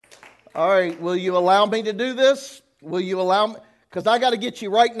All right, will you allow me to do this? Will you allow me? Because I got to get you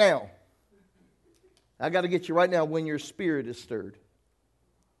right now. I got to get you right now when your spirit is stirred.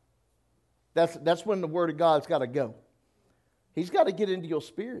 That's when the Word of God's got to go. He's got to get into your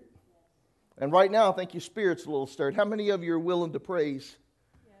spirit. And right now, I think your spirit's a little stirred. How many of you are willing to praise?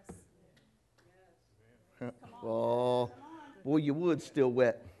 Yes. Oh, boy, your wood's still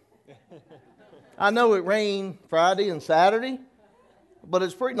wet. I know it rained Friday and Saturday, but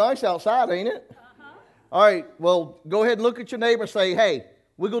it's pretty nice outside, ain't it? Uh-huh. All right, well, go ahead and look at your neighbor and say, hey,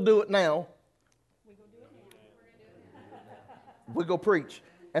 we're going to do it now. We're going to preach.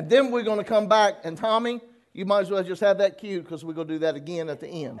 And then we're going to come back. And Tommy, you might as well just have that cue because we're going to do that again at the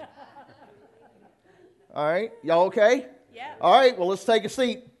end. All right, y'all okay? Yeah. All right, well, let's take a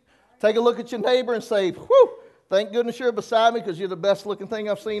seat. Take a look at your neighbor and say, whew, thank goodness you're beside me because you're the best looking thing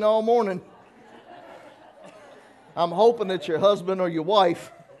I've seen all morning. I'm hoping it's your husband or your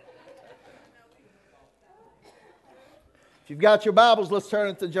wife. If you've got your Bibles, let's turn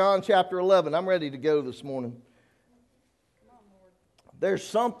it to John chapter 11. I'm ready to go this morning. There's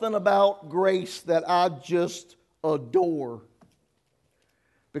something about grace that I just adore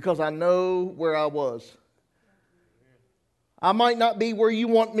because I know where I was. I might not be where you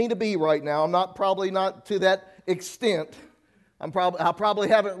want me to be right now. I'm probably not to that extent. I probably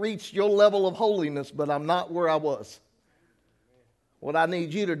haven't reached your level of holiness, but I'm not where I was. What I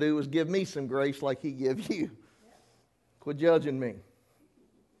need you to do is give me some grace like He gives you. Quit judging me.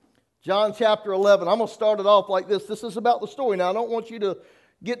 John chapter 11. I'm going to start it off like this. This is about the story. Now, I don't want you to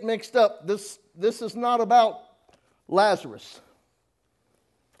get mixed up. This is not about Lazarus.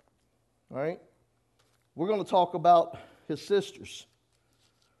 All right? We're going to talk about his sisters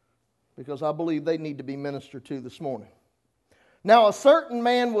because I believe they need to be ministered to this morning. Now, a certain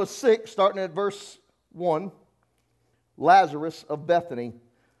man was sick, starting at verse 1, Lazarus of Bethany,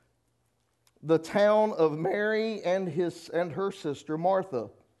 the town of Mary and her sister Martha.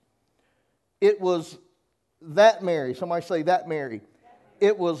 It was that Mary, somebody say that Mary.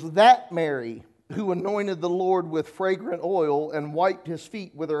 It was that Mary who anointed the Lord with fragrant oil and wiped his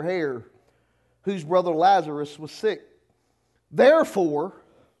feet with her hair, whose brother Lazarus was sick. Therefore,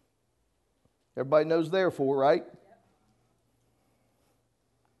 everybody knows therefore, right?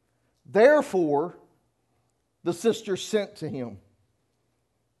 Therefore, the sisters sent to him.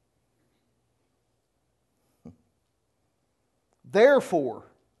 Therefore,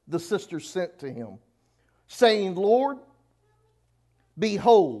 the sisters sent to him, saying, Lord,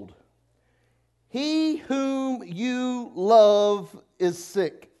 behold, he whom you love is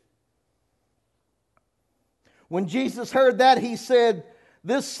sick. When Jesus heard that, he said,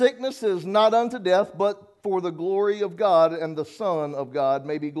 this sickness is not unto death, but for the glory of God, and the Son of God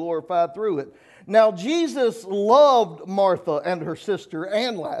may be glorified through it. Now, Jesus loved Martha and her sister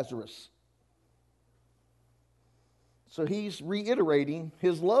and Lazarus. So he's reiterating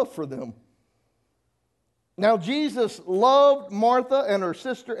his love for them. Now, Jesus loved Martha and her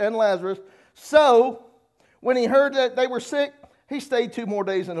sister and Lazarus. So, when he heard that they were sick, he stayed 2 more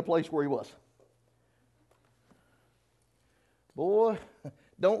days in the place where he was. Boy,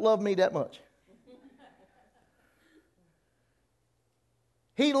 don't love me that much.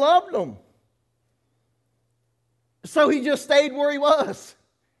 He loved them. So he just stayed where he was.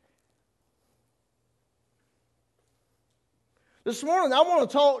 This morning, I want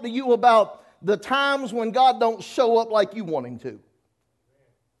to talk to you about the times when God don't show up like you want Him to.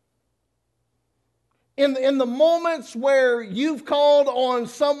 In the moments where you've called on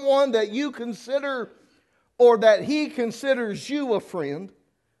someone that you consider or that He considers you a friend,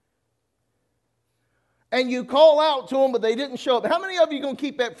 and you call out to them, but they didn't show up. How many of you are going to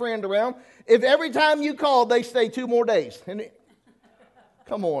keep that friend around if every time you call, they stay 2 more days?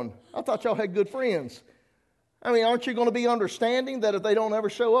 Come on. I thought y'all had good friends. I mean, aren't you going to be understanding that if they don't ever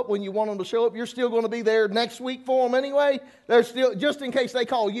show up when you want them to show up, you're still going to be there next week for them anyway? They're still, just in case they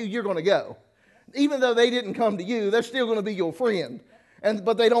call you, you're going to go. Even though they didn't come to you, they're still going to be your friend.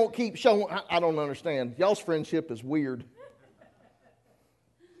 But they don't keep showing. I don't understand. Y'all's friendship is weird.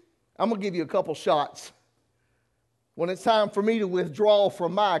 I'm going to give you a couple shots. When it's time for me to withdraw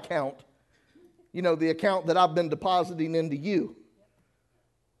from my account, you know, the account that I've been depositing into you,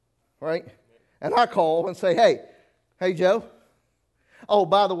 right? And I call and say, hey, Joe. Oh,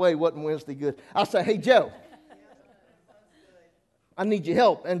 by the way, wasn't Wednesday good? I say, hey, Joe, I need your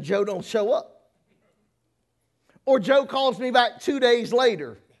help. And Joe don't show up. Or Joe calls me back 2 days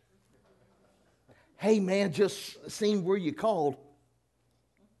later. Hey, man, just seen where you called.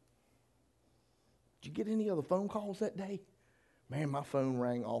 Did you get any other phone calls that day? Man, my phone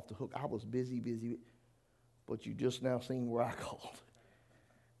rang off the hook. I was busy. But you just now seen where I called.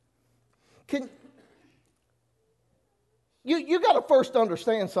 Can you got to first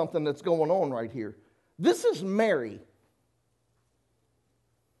understand something that's going on right here. This is Mary.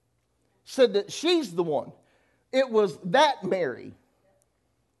 Said that she's the one. It was that Mary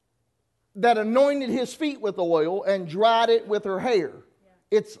that anointed his feet with oil and dried it with her hair. Yeah.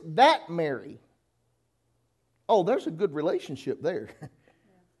 It's that Mary. Oh, there's a good relationship there. Yeah.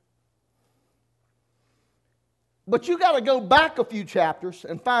 But you got to go back a few chapters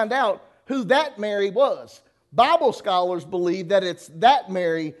and find out who that Mary was. Bible scholars believe that it's that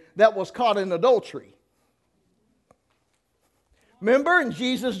Mary that was caught in adultery. Remember, and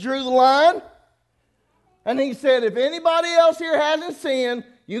Jesus drew the line, and he said, if anybody else here hasn't sinned,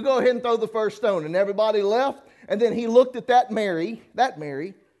 you go ahead and throw the first stone. And everybody left, and then he looked at that Mary,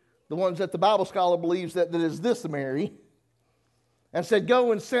 the ones that the Bible scholar believes that is this Mary, and said,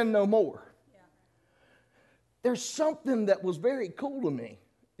 go and sin no more. Yeah. There's something that was very cool to me.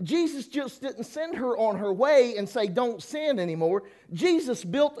 Jesus just didn't send her on her way and say, don't sin anymore. Jesus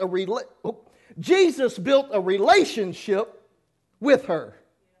built a relationship with her.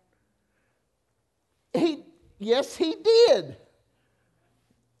 Yes, he did.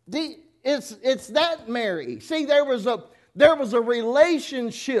 It's that Mary. See, there was a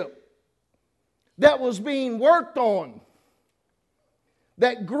relationship that was being worked on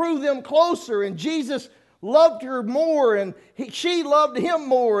that grew them closer, and Jesus loved her more, and she loved him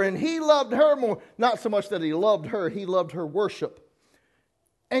more, and he loved her more. Not so much that he loved her worship.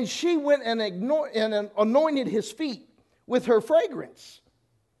 And she went and anointed his feet with her fragrance.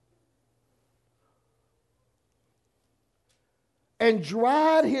 And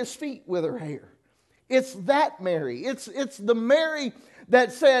dried his feet with her hair. It's that Mary. It's the Mary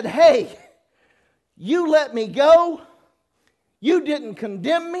that said, hey, you let me go. You didn't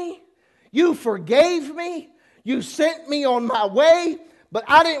condemn me. You forgave me. You sent me on my way, but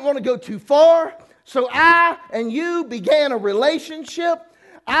I didn't want to go too far. So I and you began a relationship.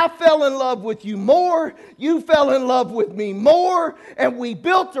 I fell in love with you more. You fell in love with me more. And we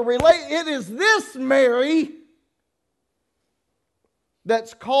built a relationship. It is this Mary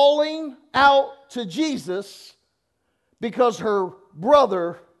that's calling out to Jesus because her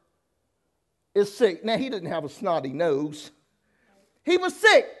brother is sick. Now, he didn't have a snotty nose. He was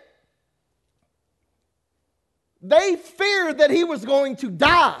sick. They feared that he was going to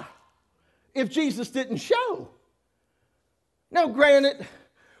die if Jesus didn't show. Now, granted,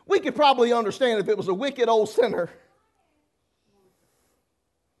 we could probably understand if it was a wicked old sinner.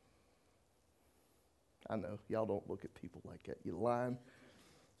 I know, y'all don't look at people like that. You're lying.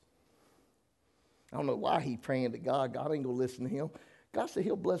 I don't know why he's praying to God. God ain't going to listen to him. God said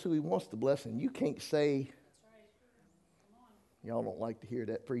he'll bless who he wants to bless, and you can't say, y'all don't like to hear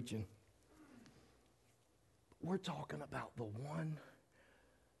that preaching. We're talking about the one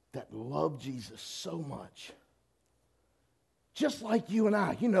that loved Jesus so much. Just like you and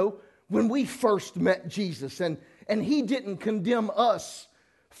I, when we first met Jesus, and he didn't condemn us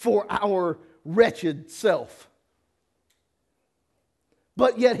for our wretched self.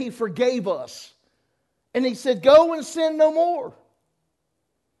 But yet he forgave us. And he said, go and sin no more.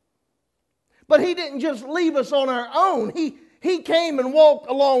 But he didn't just leave us on our own. He came and walked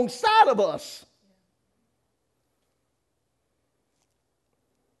alongside of us.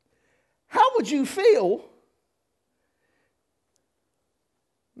 How would you feel?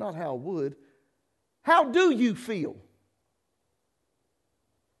 Not how would. How do you feel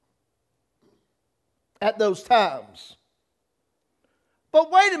at those times? But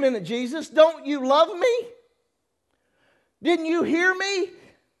wait a minute, Jesus, don't you love me? Didn't you hear me?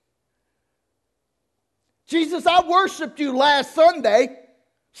 Jesus, I worshiped you last Sunday.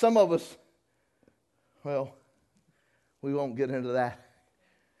 Some of us, well, we won't get into that.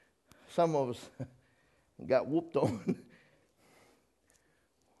 Some of us got whooped on.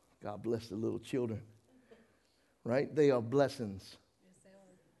 God bless the little children. Right? They are blessings.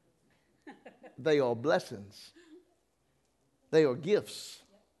 They are blessings. They are gifts.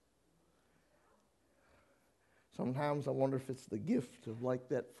 Sometimes I wonder if it's the gift of like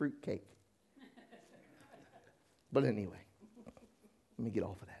that fruit cake. But anyway, let me get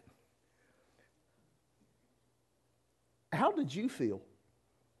off of that. How did you feel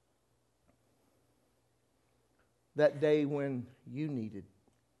that day when you needed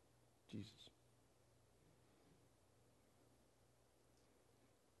Jesus?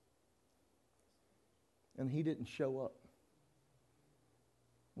 And he didn't show up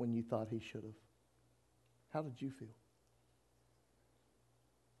when you thought he should have. How did you feel?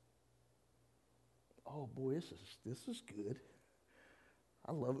 Oh boy, this is good.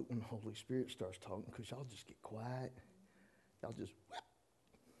 I love it when the Holy Spirit starts talking because y'all just get quiet. Y'all just,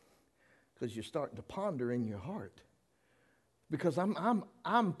 Because you're starting to ponder in your heart. Because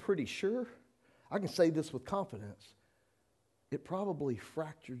I'm pretty sure, I can say this with confidence, it probably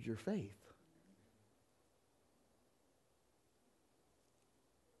fractured your faith.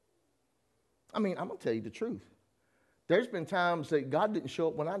 I mean, I'm going to tell you the truth. There's been times that God didn't show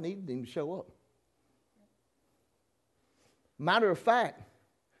up when I needed him to show up. Matter of fact,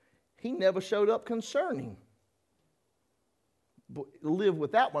 he never showed up concerning. But live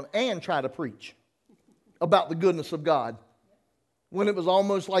with that one and try to preach about the goodness of God when it was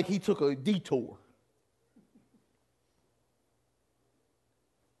almost like he took a detour.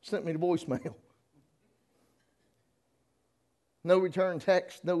 Sent me the voicemail. No return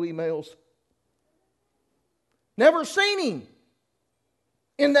text, no emails. Never seen him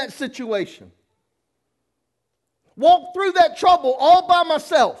in that situation. Walked through that trouble all by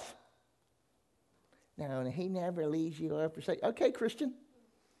myself. No, he never leaves you or forsakes. Okay, Christian,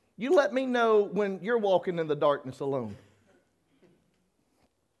 you let me know when you're walking in the darkness alone.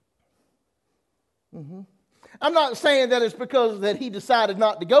 I'm not saying that it's because that he decided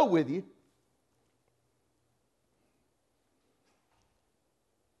not to go with you.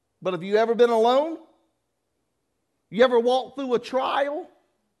 But have you ever been alone? You ever walked through a trial?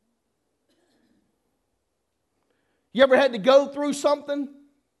 You ever had to go through something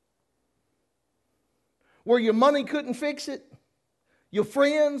where your money couldn't fix it? Your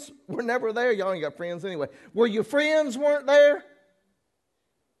friends were never there. Y'all ain't got friends anyway. Where your friends weren't there?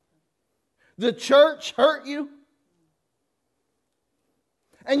 The church hurt you?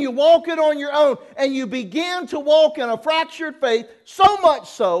 And you walk it on your own, and you begin to walk in a fractured faith, so much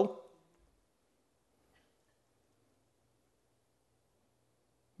so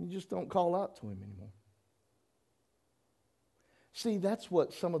you just don't call out to him anymore. See, that's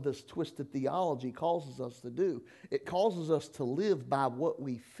what some of this twisted theology causes us to do. It causes us to live by what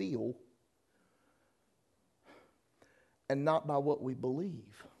we feel and not by what we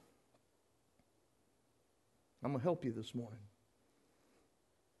believe. I'm going to help you this morning.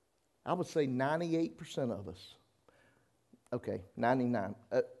 I would say 98% of us, okay, 99,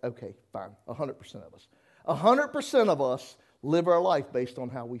 okay, fine, 100% of us. 100% of us live our life based on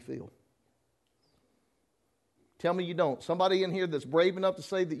how we feel. Tell me you don't. Somebody in here that's brave enough to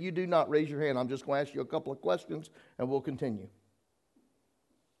say that you do not, raise your hand. I'm just going to ask you a couple of questions and we'll continue.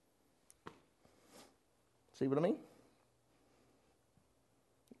 See what I mean?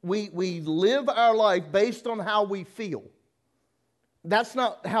 We live our life based on how we feel. That's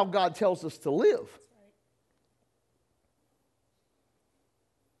not how God tells us to live.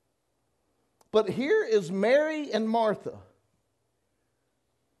 But here is Mary and Martha,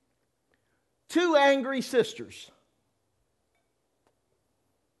 two angry sisters.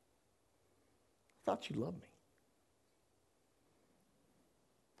 I thought you loved me.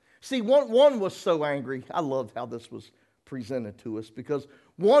 See, one was so angry. I loved how this was presented to us because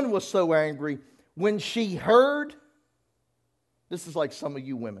one was so angry when she heard. This is like some of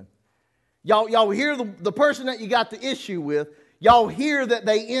you women. Y'all hear the person that you got the issue with. Y'all hear that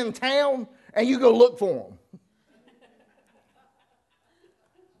they in town and you go look for them.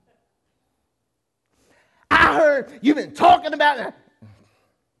 I heard you've been talking about it.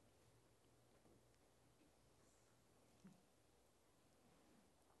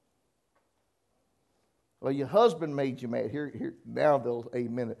 Well, your husband made you mad. Here now they'll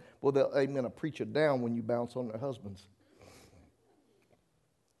amen it. Well, they'll amen a preacher down when you bounce on their husbands.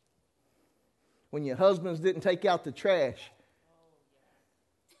 When your husbands didn't take out the trash.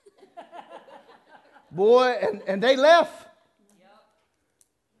 Boy, and they left.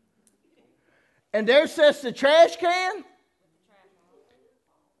 And there sits the trash can.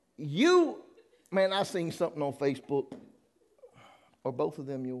 Man, I seen something on Facebook. Are both of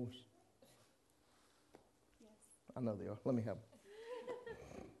them yours? I know they are. Let me have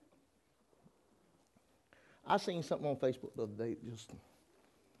them. I seen something on Facebook the other day.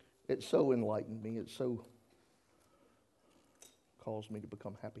 It so enlightened me. It so caused me to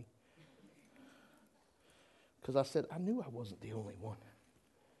become happy. Because I said, I knew I wasn't the only one.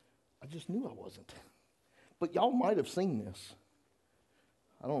 I just knew I wasn't. But y'all might have seen this.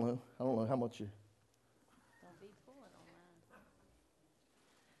 I don't know how much you... Don't be pulling on mine.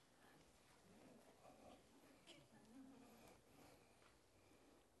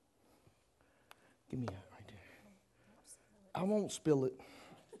 Give me that right there. I won't spill it.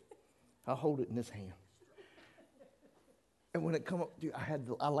 I'll hold it in this hand. And when it come up, dude,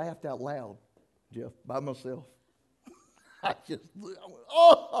 I laughed out loud, Jeff, by myself. I went,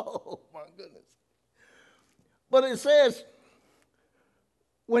 oh my goodness. But it says,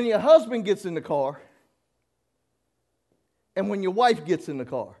 when your husband gets in the car and when your wife gets in the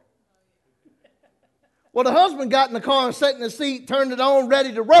car. Well, the husband got in the car and sat in the seat, turned it on,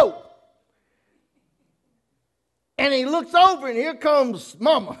 ready to roll. And he looks over and here comes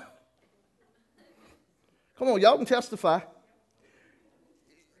Mama. Come on, y'all can testify.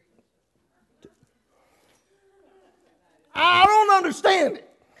 I don't understand it.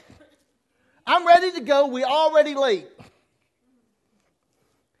 I'm ready to go. We're already late.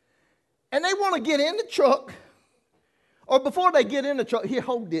 And they want to get in the truck. Or before they get in the truck, here,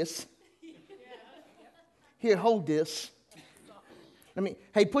 hold this. Here, hold this.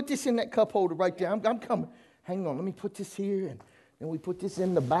 Hey, put this in that cup holder right there. I'm coming. Hang on, let me put this here. And then we put this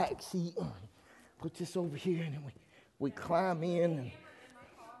in the back seat. Put this over here. And then we climb in.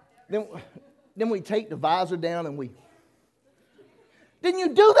 And then we take the visor down and we... Didn't you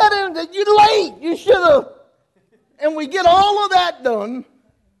do that? And you're late. You should have. And we get all of that done.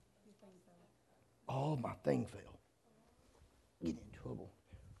 Oh, my thing fell. Get in trouble.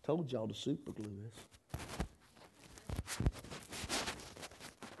 Told y'all to super glue this.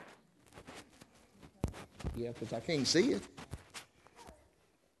 Yeah, because I can't see it.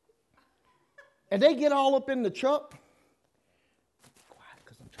 And they get all up in the truck. Quiet,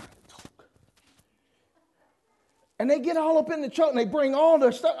 because I'm trying to talk. And they get all up in the truck and they bring all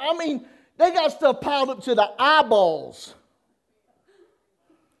their stuff. I mean, they got stuff piled up to the eyeballs.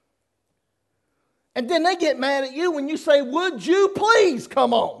 And then they get mad at you when you say, would you please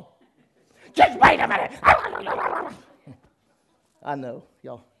come on? Just wait a minute. I know,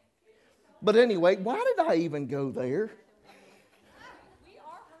 y'all. But anyway, why did I even go there?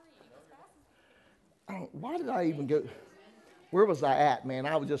 Why did I even go? Where was I at, man?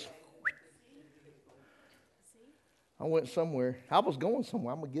 I went somewhere. I was going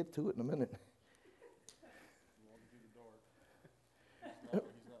somewhere. I'm going to get to it in a minute.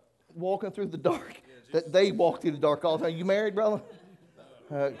 Walking through the dark. They walk through the dark all the time. You married, brother?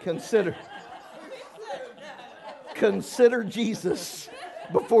 Consider Jesus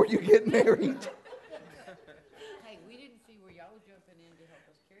before you get married. Hey, we didn't see where y'all was jumping in to help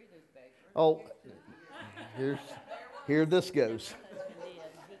us carry those bags. Oh, here this goes.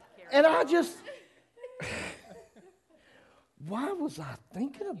 And I just, why was I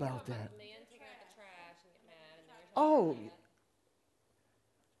thinking about that? Oh,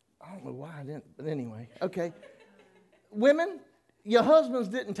 I don't know why I didn't, but anyway, okay. Women, your husbands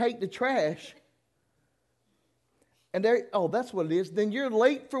didn't take the trash. And that's what it is. Then you're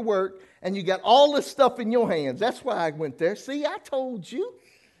late for work and you got all this stuff in your hands. That's why I went there. See, I told you.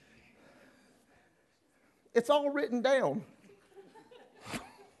 It's all written down.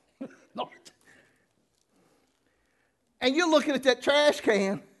 And you're looking at that trash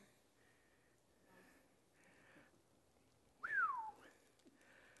can.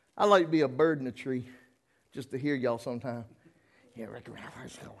 I like to be a bird in a tree just to hear y'all sometime.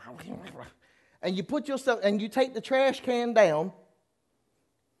 And you put your stuff, and you take the trash can down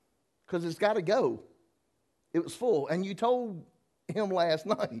because it's got to go. It was full. And you told him last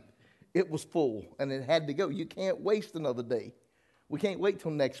night it was full and it had to go. You can't waste another day. We can't wait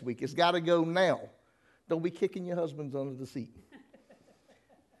till next week. It's got to go now. Don't be kicking your husbands under the seat.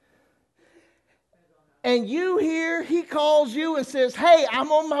 And you hear he calls you and says, hey,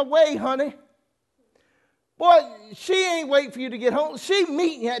 I'm on my way, honey. Boy, she ain't waiting for you to get home. She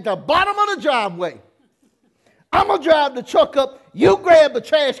meeting you at the bottom of the driveway. I'm going to drive the truck up. You grab the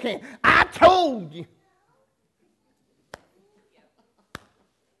trash can. I told you.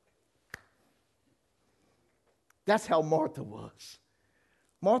 That's how Martha was.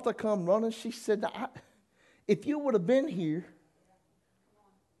 Martha come running. She said, if you would have been here,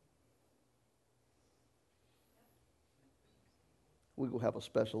 we will have a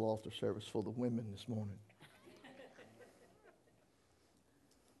special altar service for the women this morning.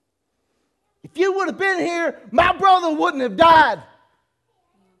 If you would have been here, my brother wouldn't have died.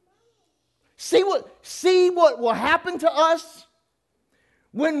 See what will happen to us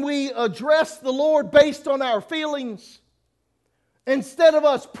when we address the Lord based on our feelings instead of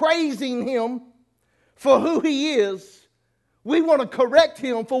us praising Him for who He is. We want to correct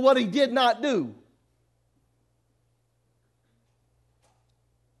Him for what He did not do.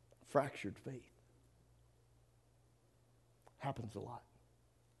 Fractured faith happens a lot.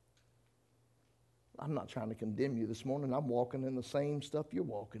 I'm not trying to condemn you this morning. I'm walking in the same stuff you're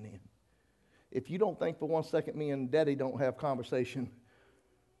walking in. If you don't think for 1 second me and Daddy don't have conversation,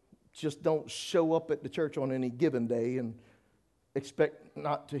 just don't show up at the church on any given day and expect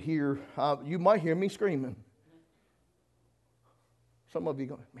not to hear. You might hear me screaming. Some of you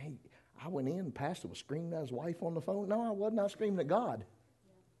go, man, I went in, the pastor was screaming at his wife on the phone. No, I wasn't. I was screaming at God.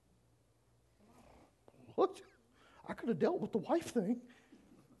 What? I could have dealt with the wife thing.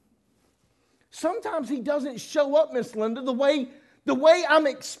 sometimes he doesn't show up, Miss Linda, the way I'm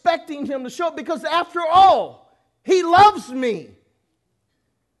expecting him to show up, because after all, he loves me.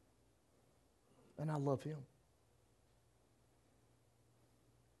 And I love him.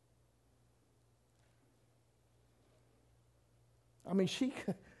 I mean,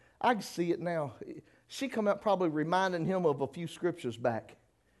 I can see it now. She come out probably reminding him of a few scriptures back.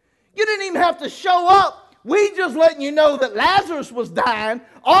 You didn't even have to show up. We just letting you know that Lazarus was dying.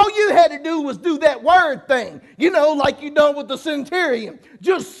 All you had to do was do that word thing. You know, like you done with the centurion.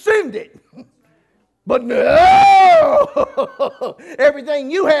 Just send it. But no!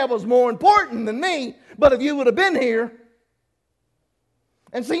 Everything you have was more important than me. But if you would have been here.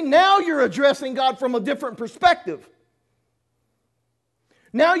 And see, now you're addressing God from a different perspective.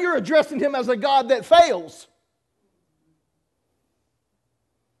 Now you're addressing him as a God that fails.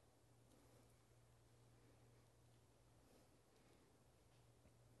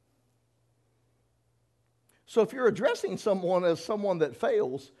 So if you're addressing someone as someone that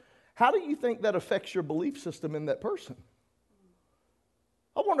fails, how do you think that affects your belief system in that person?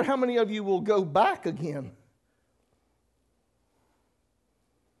 I wonder how many of you will go back again.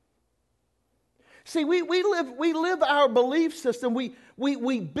 See, we live our belief system.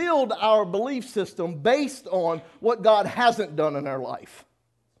 We build our belief system based on what God hasn't done in our life.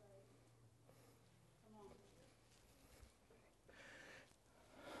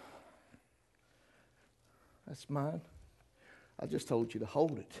 That's mine. I just told you to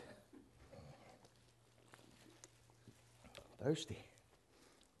hold it. Thirsty.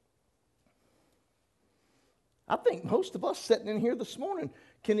 I think most of us sitting in here this morning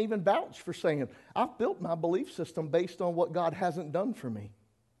can even vouch for saying, I've built my belief system based on what God hasn't done for me.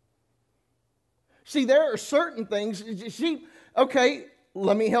 See, there are certain things. Okay,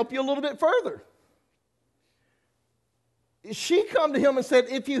 let me help you a little bit further. She come to him and said,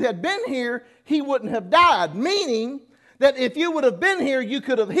 if you had been here, he wouldn't have died. Meaning that if you would have been here, you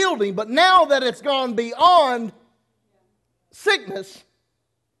could have healed him. But now that it's gone beyond sickness,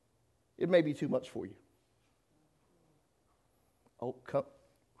 it may be too much for you. Oh, come.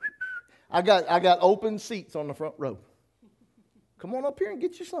 I got open seats on the front row. Come on up here and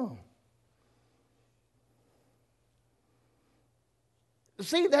get you some.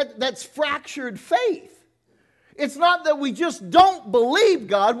 See, that's fractured faith. It's not that we just don't believe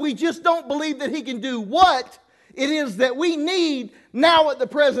God. We just don't believe that he can do what it is that we need now at the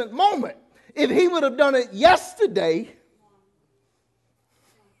present moment. If he would have done it yesterday,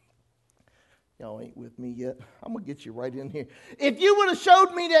 y'all ain't with me yet. I'm going to get you right in here. If you would have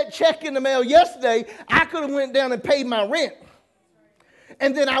showed me that check in the mail yesterday, I could have went down and paid my rent.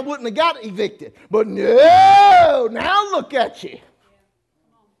 And then I wouldn't have got evicted. But no, now look at you.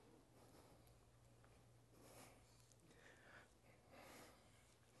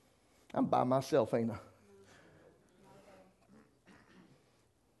 I'm by myself, ain't I?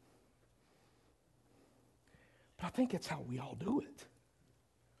 But I think that's how we all do it.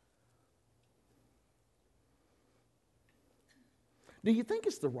 Do you think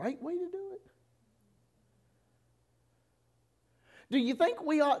it's the right way to do it? Do you think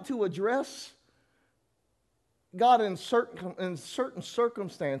we ought to address God in certain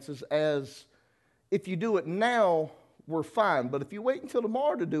circumstances as, if you do it now, we're fine, but if you wait until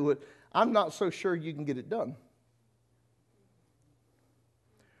tomorrow to do it, I'm not so sure you can get it done?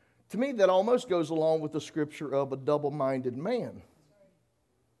 To me, that almost goes along with the scripture of a double-minded man.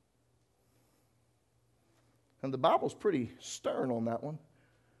 And the Bible's pretty stern on that one.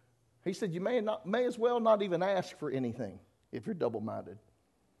 He said you may as well not even ask for anything if you're double-minded,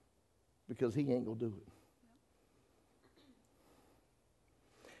 because he ain't going to do it.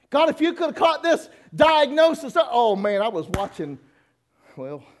 God, if you could have caught this diagnosis. Oh, man, I was watching.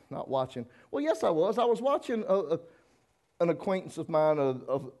 Well, not watching. Well, yes, I was. I was watching an acquaintance of mine,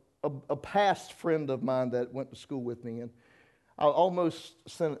 a past friend of mine that went to school with me. And I almost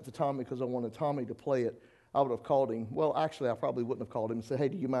sent it to Tommy because I wanted Tommy to play it. I would have called him. Well, actually, I probably wouldn't have called him and said, hey,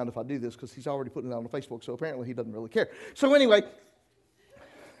 do you mind if I do this? Because he's already putting it out on Facebook, so apparently he doesn't really care. So anyway,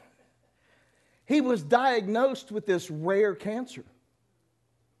 he was diagnosed with this rare cancer.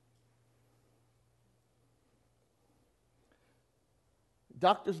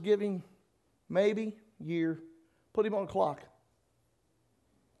 Doctors give him maybe year, put him on a clock.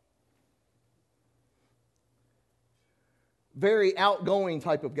 Very outgoing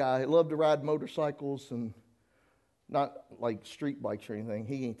type of guy. He loved to ride motorcycles and not like street bikes or anything.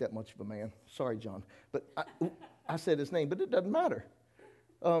 He ain't that much of a man. Sorry, John. But I said his name, but it doesn't matter.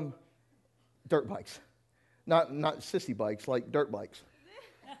 Dirt bikes. Not sissy bikes, like dirt bikes.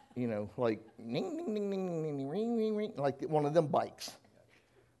 You know, like ring, ring, ring, ring, ring, ring, ring, ring, like one of them bikes.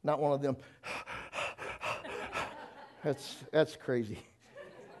 Not one of them That's crazy.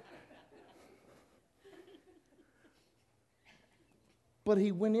 But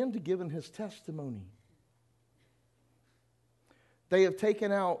he went into giving his testimony. They have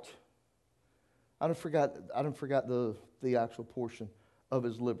taken out, I don't forgot the actual portion of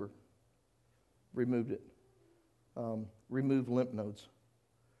his liver. Removed it. Removed lymph nodes.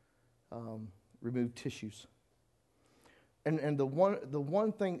 Removed tissues. And the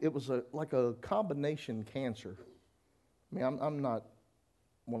one thing, it was like a combination cancer. I mean, I'm not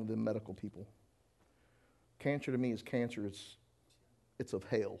one of the medical people. Cancer to me is cancer. It's of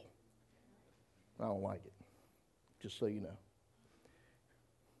hell. I don't like it, just so you know.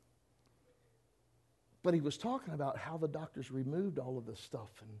 But he was talking about how the doctors removed all of this stuff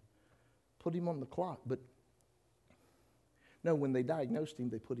and put him on the clock. But no, when they diagnosed him,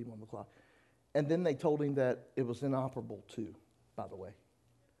 they put him on the clock. And then they told him that it was inoperable too, by the way.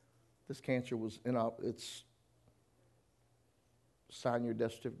 This cancer was it's sign your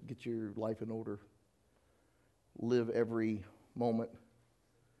death certificate, get your life in order, live every moment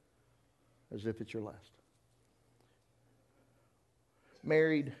as if it's your last.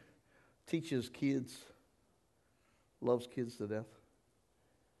 Married, teaches kids, loves kids to death.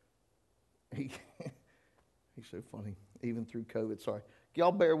 He's so funny, even through COVID. Sorry.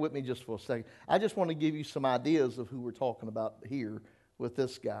 Y'all bear with me just for a second. I just want to give you some ideas of who we're talking about here with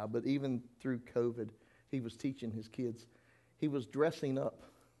this guy. But even through COVID, he was teaching his kids. He was dressing up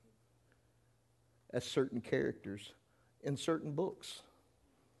as certain characters in certain books.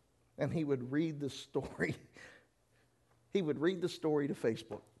 And he would read the story. He would read the story to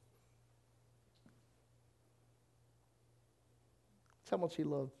Facebook. That's how much he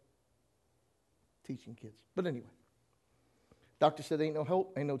loved teaching kids. But anyway, doctor said ain't no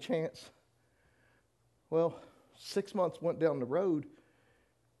hope, ain't no chance. Well, 6 months went down the road.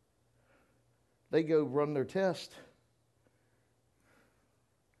 They go run their test.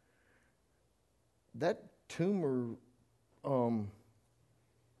 That tumor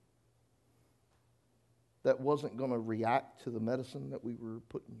that wasn't going to react to the medicine that we were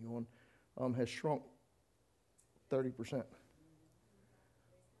putting you on has shrunk 30%.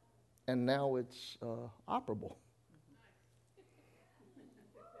 And now it's operable.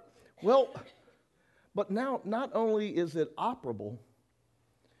 Well, but now not only is it operable,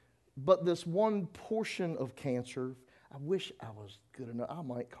 but this one portion of cancer, I wish I was good enough. I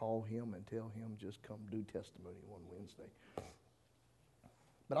might call him and tell him just come do testimony one Wednesday.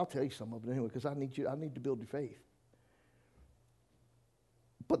 But I'll tell you some of it anyway, because I need to build your faith.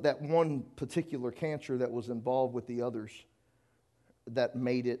 But that one particular cancer that was involved with the others, that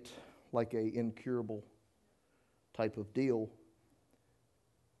made it like a incurable type of deal,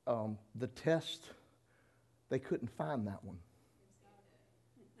 the test, they couldn't find that one.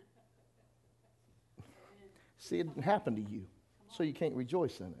 See, it didn't happen to you, so you can't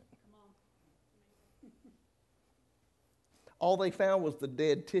rejoice in it. All they found was the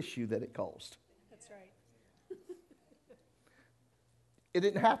dead tissue that it caused. That's right. It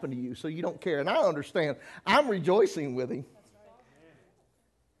didn't happen to you, so you don't care. And I understand. I'm rejoicing with him. That's right.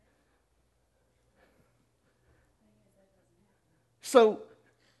 So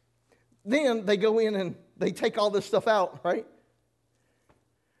then they go in and they take all this stuff out, right?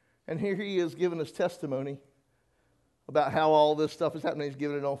 And here he is giving his testimony about how all this stuff is happening. He's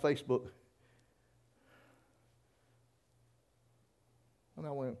giving it on Facebook. And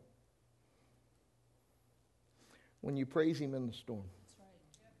I went, when you praise him in the storm.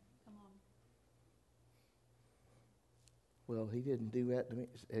 That's right. Come on. Well, he didn't do that to me.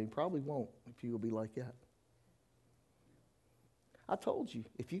 And he probably won't if you will be like that. I told you,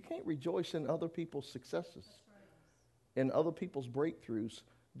 if you can't rejoice in other people's successes, in other people's breakthroughs,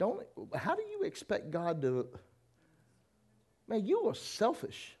 how do you expect God to... Man, you are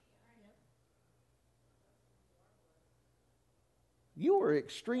selfish. You are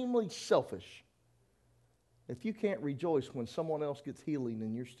extremely selfish if you can't rejoice when someone else gets healing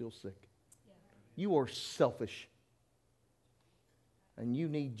and you're still sick. You are selfish. And you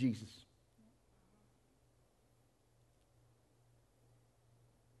need Jesus.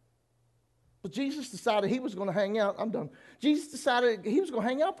 But Jesus decided he was going to hang out. I'm done. Jesus decided he was going to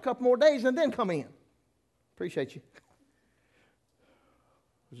hang out a couple more days and then come in. Appreciate you.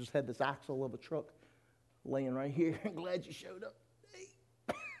 I just had this axle of a truck laying right here. Glad you showed up.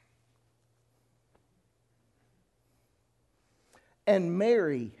 And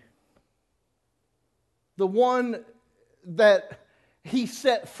Mary, the one that he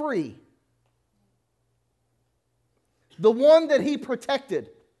set free, the one that he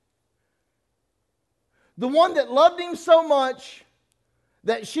protected, the one that loved him so much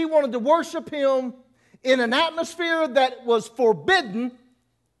that she wanted to worship him in an atmosphere that was forbidden,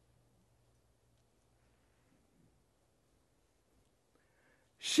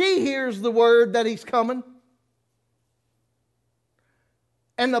 she hears the word that he's coming.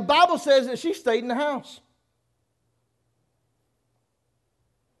 And the Bible says that she stayed in the house.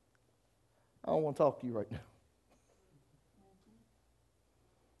 I don't want to talk to you right now.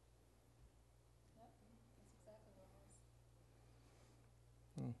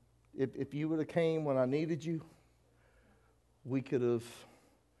 If you would have came when I needed you, we could have,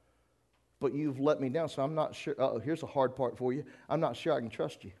 but you've let me down, so I'm not sure. Here's a hard part for you. I'm not sure I can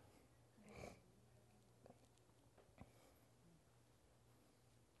trust you.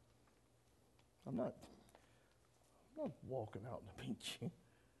 I'm not walking out to meet you.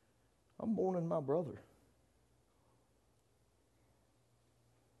 I'm mourning my brother.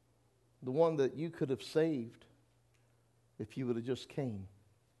 The one that you could have saved if you would have just came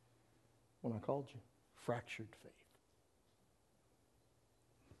when I called you. Fractured faith.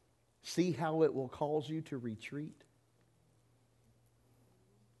 See how it will cause you to retreat?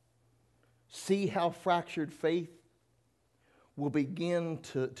 See how fractured faith will begin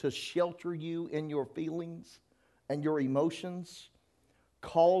to shelter you in your feelings and your emotions,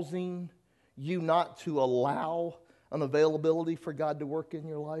 causing you not to allow an availability for God to work in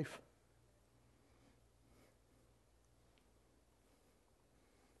your life?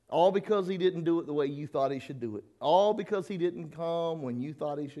 All because he didn't do it the way you thought he should do it. All because he didn't come when you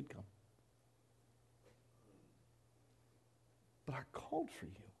thought he should come. But I called for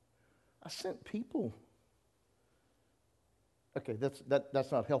you. I sent people. Okay,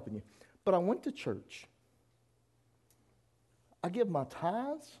 that's not helping you. But I went to church. I give my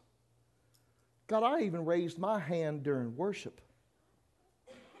tithes. God, I even raised my hand during worship.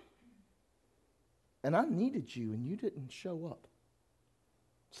 And I needed you, and you didn't show up.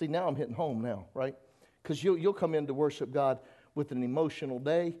 See, now I'm hitting home now, right? Because you'll come in to worship God with an emotional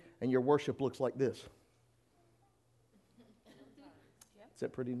day, and your worship looks like this. Is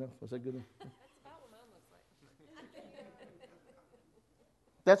that pretty enough? Was that good enough? That's about what mine looks like.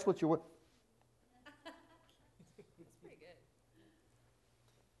 That's what you're... It's pretty good.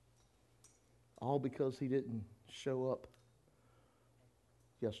 All because he didn't show up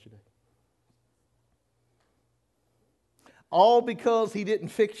yesterday. All because he didn't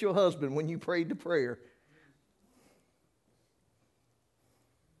fix your husband when you prayed the prayer.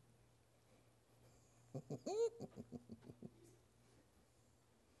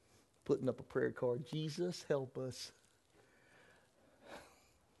 Putting up a prayer card, Jesus, help us.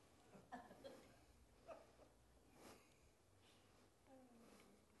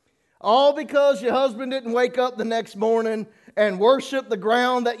 All because your husband didn't wake up the next morning and worship the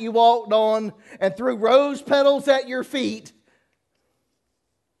ground that you walked on and threw rose petals at your feet.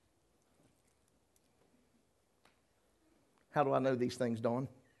 How do I know these things, Dawn?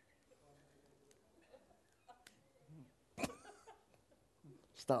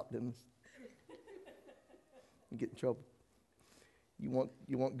 Stop, Dennis. You get in trouble. You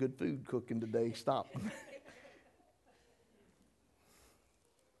want good food cooking today. Stop.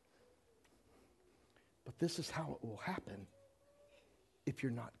 But this is how it will happen if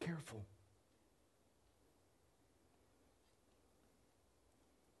you're not careful.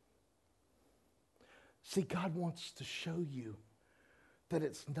 See, God wants to show you that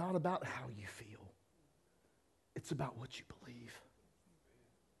it's not about how you feel. It's about what you believe.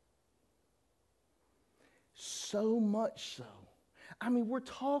 So much so. I mean, we're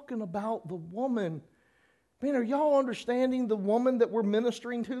talking about the woman. Man, are y'all understanding the woman that we're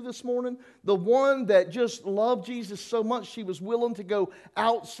ministering to this morning? The one that just loved Jesus so much she was willing to go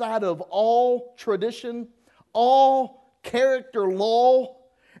outside of all tradition, all character law,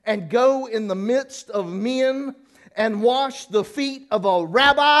 and go in the midst of men and wash the feet of a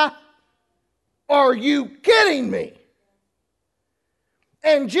rabbi? Are you kidding me?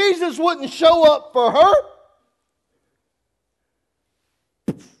 And Jesus wouldn't show up for her?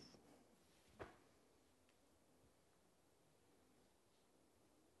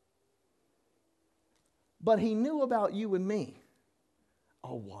 But he knew about you and me.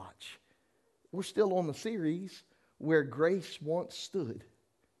 Oh, watch. We're still on the series where grace once stood.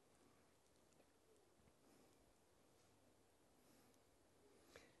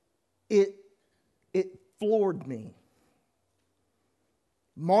 It floored me.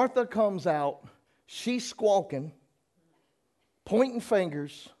 Martha comes out, she's squawking, pointing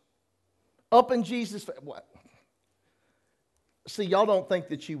fingers, up in Jesus' face. What? See, y'all don't think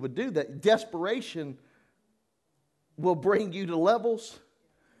that you would do that. Desperation will bring you to levels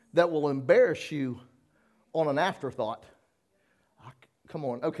that will embarrass you on an afterthought. Come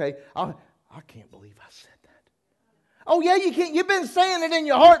on, okay. I can't believe I said that. Oh, yeah, you can't. You've been saying it in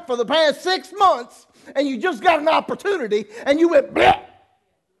your heart for the past 6 months, and you just got an opportunity, and you went, bleh.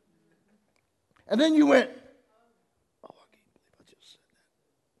 And then you went, oh, I can't believe I just said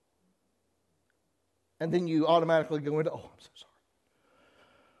that. And then you automatically go into, oh, I'm so sorry.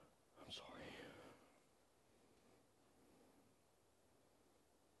 I'm sorry.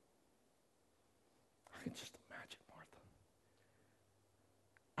 I can just imagine Martha.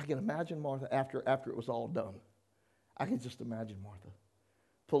 I can imagine Martha after it was all done. I can just imagine Martha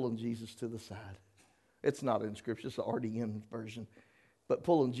pulling Jesus to the side. It's not in Scripture, it's the RDM version. But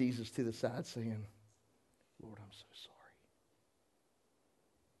pulling Jesus to the side saying, Lord, I'm so sorry.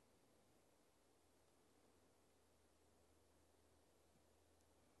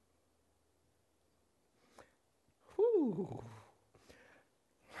 Whew.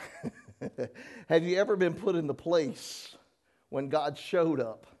 Have you ever been put in the place when God showed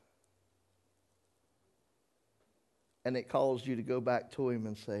up and it caused you to go back to Him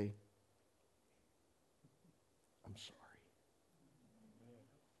and say, I'm sorry?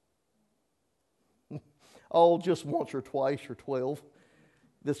 Oh, just once or twice or 12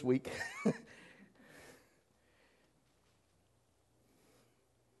 this week.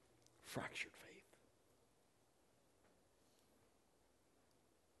 Fractured faith.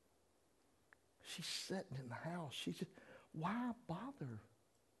 She's sitting in the house. She's just, why bother?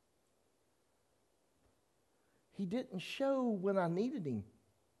 He didn't show when I needed Him.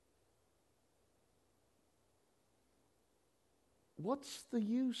 What's the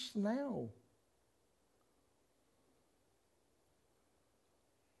use now?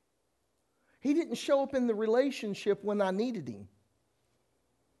 He didn't show up in the relationship when I needed Him.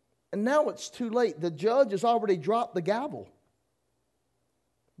 And now it's too late. The judge has already dropped the gavel.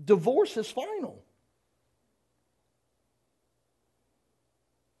 Divorce is final.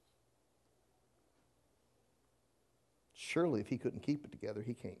 Surely if he couldn't keep it together,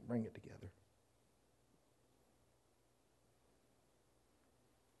 he can't bring it together.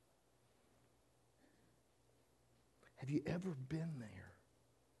 Have you ever been there?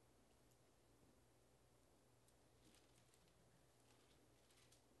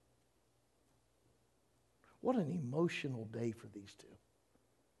 What an emotional day for these two.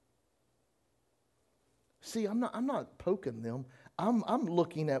 See, I'm not poking them. I'm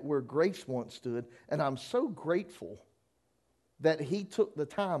looking at where Grace once stood, and I'm so grateful that he took the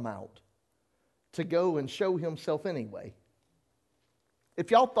time out to go and show himself anyway.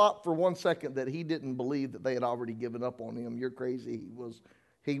 If y'all thought for 1 second that he didn't believe that they had already given up on him, you're crazy.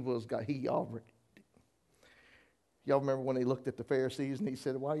 He already. Y'all remember when he looked at the Pharisees and he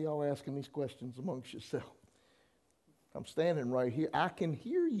said, why are y'all asking these questions amongst yourselves? I'm standing right here. I can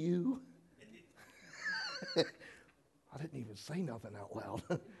hear you. I didn't even say nothing out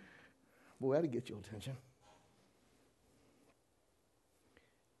loud. Boy, that'd get your attention.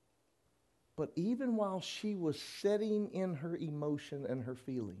 But even while she was sitting in her emotion and her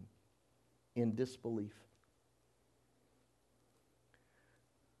feeling in disbelief,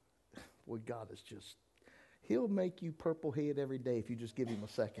 boy, God is just, He'll make you purple head every day if you just give Him a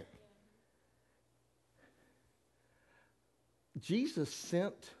second. Jesus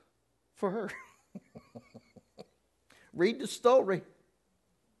sent for her. Read the story.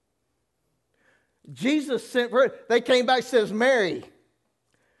 Jesus sent for her. They came back and says, Mary,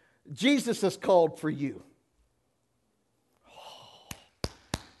 Jesus has called for you.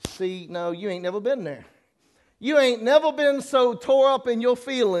 See, no, you ain't never been there. You ain't never been so tore up in your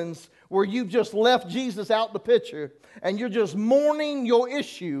feelings where you've just left Jesus out the picture and you're just mourning your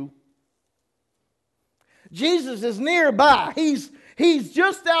issue. Jesus is nearby. He's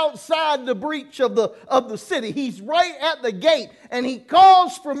just outside the breach of the city. He's right at the gate, and He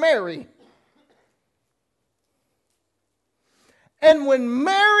calls for Mary. And when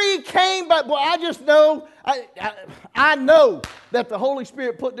Mary came back, boy, I just know, I know that the Holy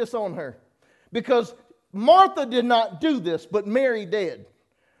Spirit put this on her. Because Martha did not do this, but Mary did.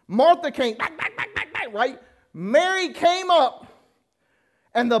 Martha came, right? Mary came up.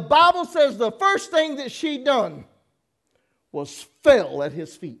 And the Bible says the first thing that she done was fell at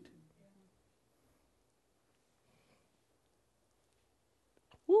His feet.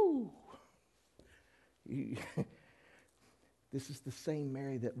 Woo. This is the same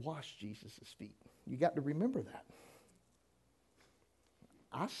Mary that washed Jesus' feet. You got to remember that.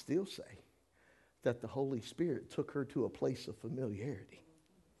 I still say that the Holy Spirit took her to a place of familiarity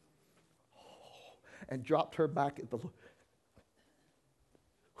and dropped her back at the Lord.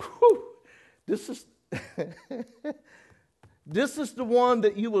 Whew. This is the one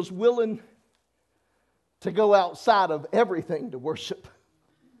that you was willing to go outside of everything to worship.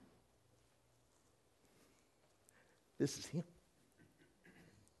 This is him.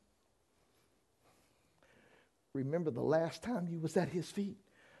 Remember the last time you was at his feet?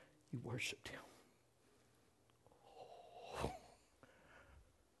 You worshiped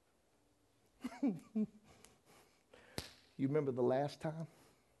him. You remember the last time?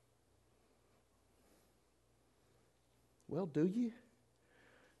 Well, do you?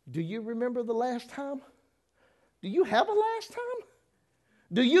 Do you remember the last time? Do you have a last time?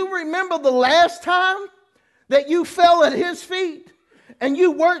 Do you remember the last time that you fell at his feet and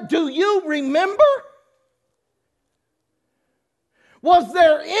you weren't? Do you remember? Was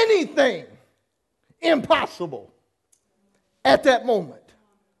there anything impossible at that moment?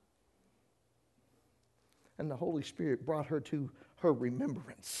 And the Holy Spirit brought her to her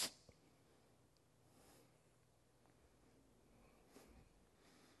remembrance.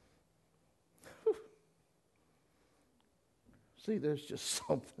 Whew. See, there's just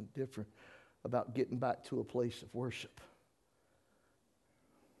something different about getting back to a place of worship.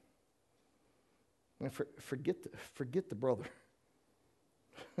 And forget the brother.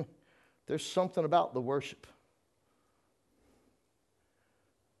 There's something about the worship.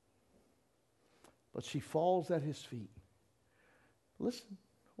 But she falls at his feet. Listen,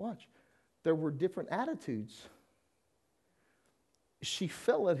 watch. There were different attitudes. She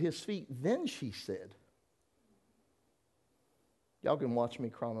fell at his feet, then she said. Y'all can watch me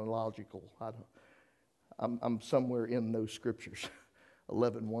chronological. I'm somewhere in those scriptures.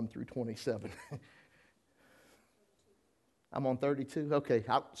 11, 1 through 27. I'm on 32? Okay,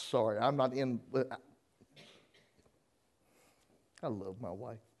 sorry. I'm not in. I love my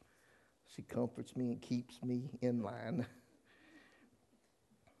wife. She comforts me and keeps me in line.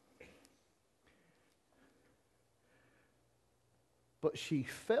 But she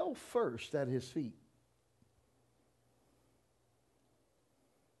fell first at his feet.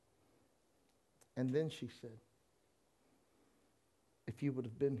 And then she said, if you would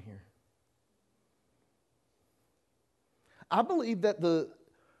have been here. I believe that the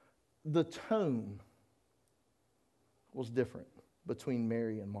tone was different between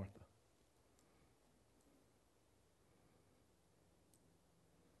Mary and Martha.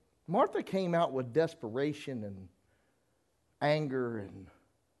 Martha came out with desperation and anger and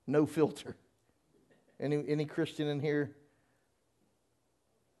no filter. Any Christian in here?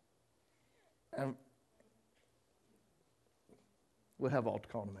 We'll have altar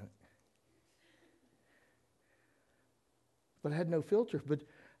call in a minute. But I had no filter. But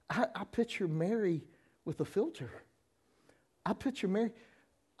I picture Mary with a filter. I picture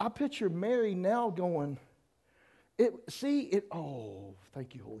Mary now going, oh,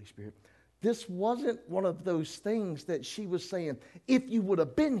 thank you, Holy Spirit. This wasn't one of those things that she was saying, if you would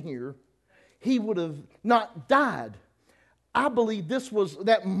have been here, he would have not died. I believe this was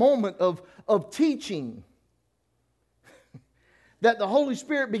that moment of teaching that the Holy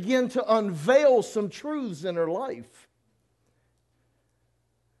Spirit began to unveil some truths in her life.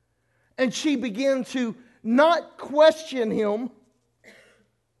 And she began to not question him,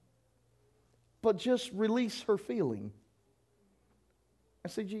 but just release her feeling. I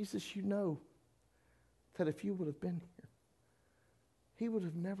say, Jesus, you know that if you would have been here, he would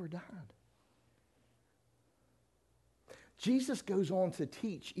have never died. Jesus goes on to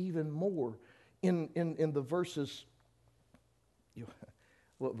teach even more in the verses.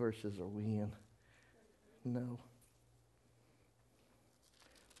 What verses are we in? No.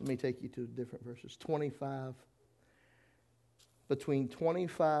 Let me take you to different verses. 25. Between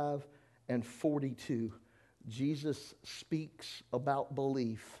 25 and 42, Jesus speaks about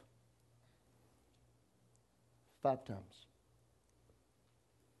belief 5 times.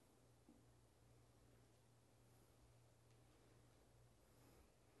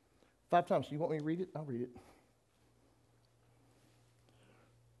 5 times. You want me to read it? I'll read it.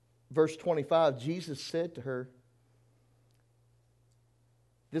 Verse 25, Jesus said to her,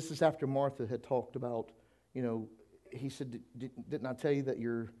 this is after Martha had talked about, he said, didn't I tell you that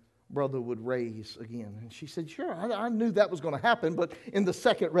your brother would raise again? And she said, sure, I knew that was going to happen, but in the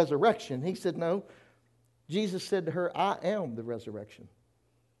second resurrection. He said, no. Jesus said to her, I am the resurrection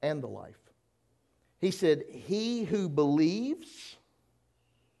and the life. He said, he who believes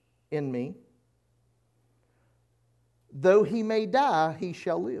in me, though he may die, he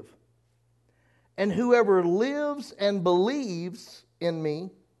shall live. And whoever lives and believes in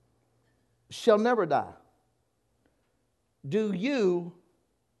me shall never die. Do you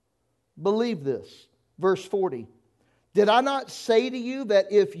believe this? Verse 40. Did I not say to you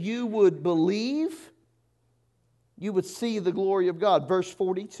that if you would believe, you would see the glory of God? Verse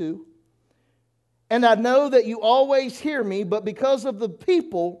 42. And I know that you always hear me, but because of the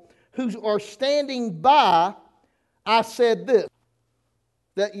people who are standing by, I said this,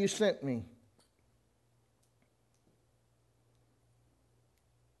 that you sent me.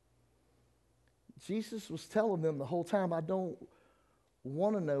 Jesus was telling them the whole time, I don't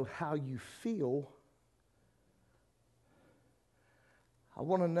want to know how you feel. I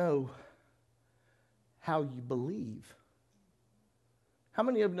want to know how you believe. How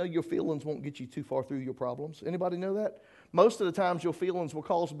many of you know your feelings won't get you too far through your problems? Anybody know that? Most of the times your feelings will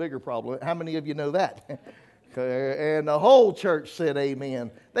cause a bigger problem. How many of you know that? And the whole church said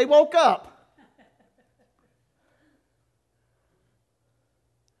amen. They woke up.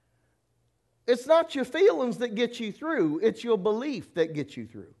 It's not your feelings that get you through. It's your belief that gets you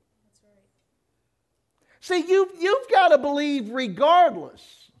through. That's right. See, you've got to believe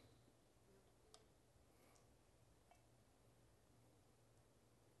regardless.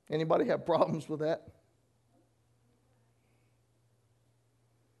 Anybody have problems with that?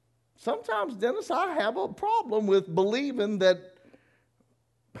 Sometimes, Dennis, I have a problem with believing that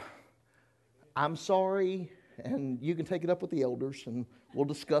I'm sorry and you can take it up with the elders and we'll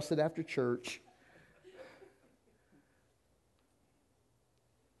discuss it after church.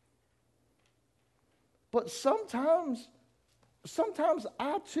 But sometimes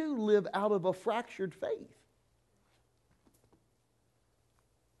I too live out of a fractured faith.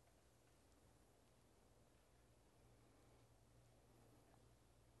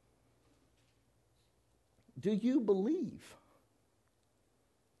 Do you believe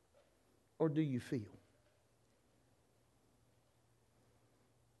or do you feel?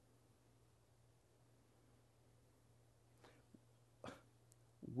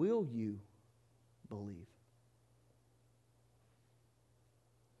 Will you believe?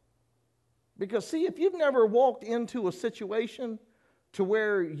 Because see, if you've never walked into a situation to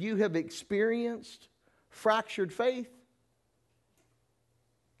where you have experienced fractured faith,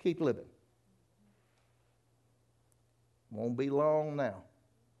 keep living. Won't be long now.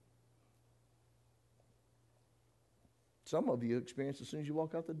 Some of you experience it as soon as you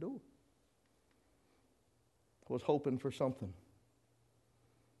walk out the door. Was hoping for something.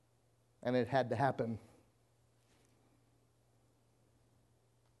 And it had to happen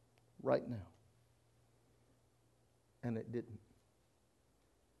right now. And it didn't.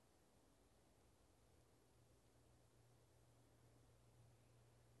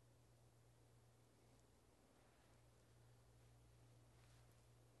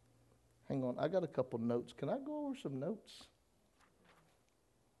 Hang on, I got a couple notes. Can I go over some notes?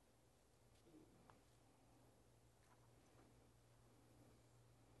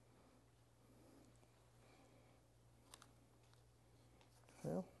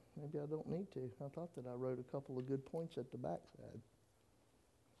 Well, maybe I don't need to. I thought that I wrote a couple of good points at the backside.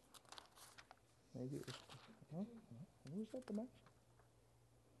 Maybe it was, what was at the backside?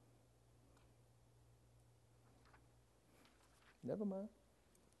 Never mind.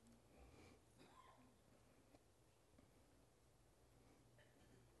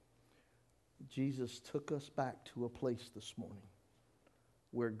 Jesus took us back to a place this morning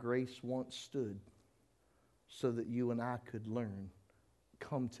where grace once stood so that you and I could learn,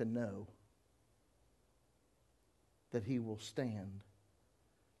 come to know that He will stand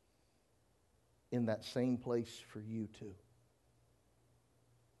in that same place for you too.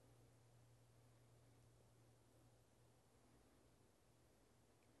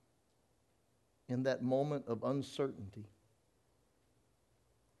 In that moment of uncertainty,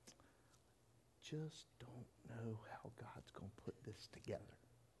 just don't know how God's going to put this together.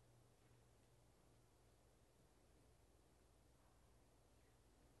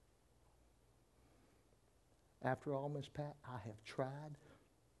 After all, Miss Pat, I have tried,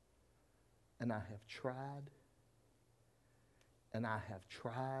 and I have tried, and I have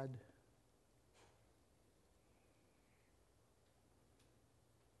tried.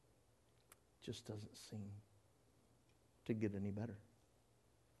 Just doesn't seem to get any better.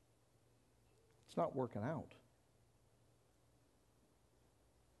 It's not working out.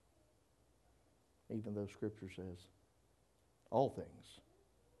 Even though Scripture says all things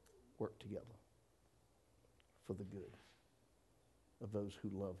work together for the good of those who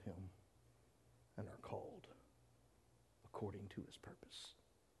love Him and are called according to His purpose.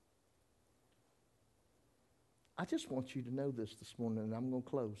 I just want you to know this morning, and I'm going to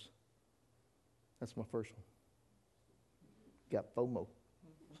close. That's my first one. Got FOMO.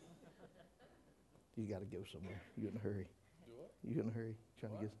 You got to go somewhere. You in a hurry? Do what? You in a hurry?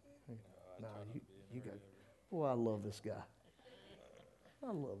 Trying to get? No, You got. Boy, I love this guy.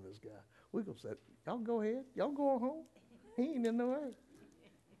 I love this guy. We gonna say, y'all go ahead. Y'all go on home. He ain't in no hurry.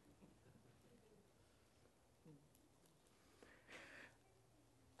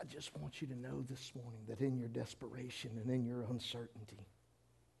 I just want you to know this morning that in your desperation and in your uncertainty,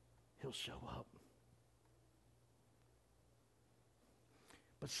 He'll show up.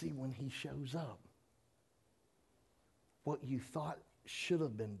 But see, when He shows up, what you thought should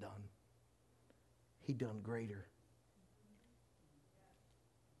have been done, He done greater.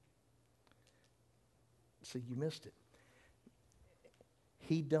 See, you missed it.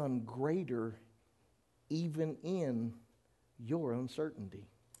 He done greater even in your uncertainty.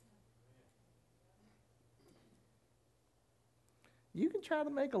 You can try to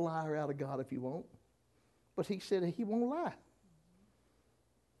make a liar out of God if you want, but He said He won't lie.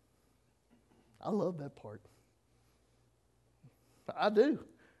 I love that part. I do.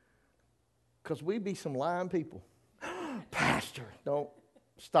 Because we be some lying people. Pastor, don't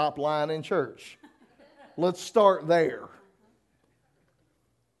stop lying in church. Let's start there.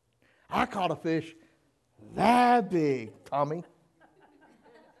 I caught a fish that big, Tommy.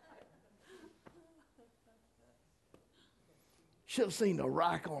 Should have seen the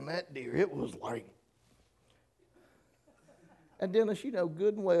rack on that deer. It was like... And Dennis, you know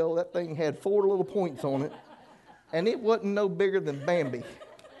good and well that thing had 4 little points on it. And it wasn't no bigger than Bambi.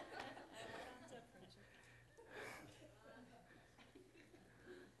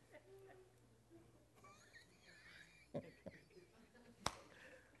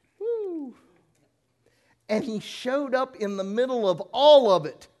 Woo. And He showed up in the middle of all of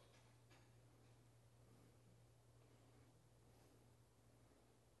it.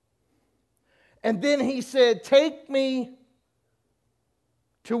 And then He said, take me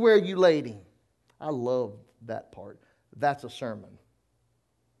to where you laid him. I love that part. That's a sermon.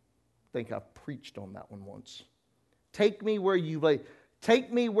 I think I've preached on that one once. Take me where you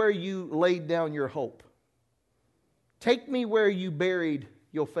laid down your hope. Take me where you buried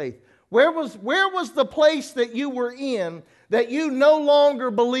your faith. Where was the place that you were in that you no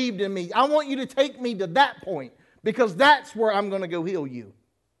longer believed in me? I want you to take me to that point, because that's where I'm going to go heal you.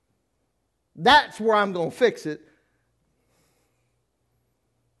 That's where I'm going to fix it.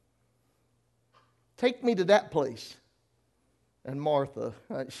 Take me to that place. And Martha,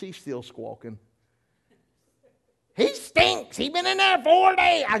 she's still squawking. He stinks. He's been in there 4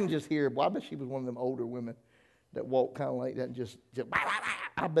 days. I can just hear her. Well, I bet she was one of them older women that walk kind of like that and just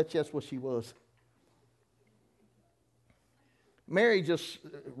I bet that's what she was. Mary just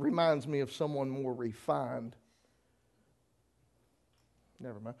reminds me of someone more refined.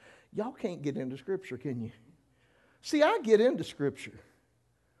 Never mind. Y'all can't get into Scripture, can you? See, I get into Scripture.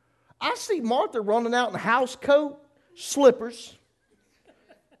 I see Martha running out in a house coat, slippers,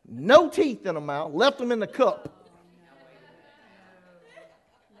 no teeth in her mouth, left them in the cup.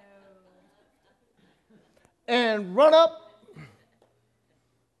 And run up.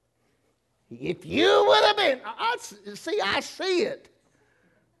 If you would have been, I see it.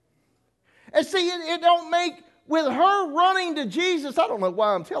 And see, it don't make, with her running to Jesus, I don't know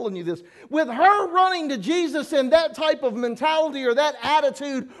why I'm telling you this, with her running to Jesus in that type of mentality or that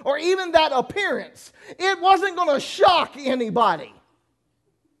attitude or even that appearance, it wasn't going to shock anybody.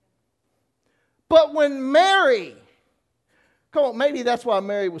 But when Mary, come on, maybe that's why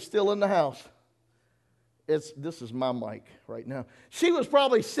Mary was still in the house. This is my mic right now. She was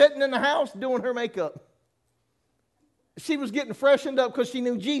probably sitting in the house doing her makeup. She was getting freshened up because she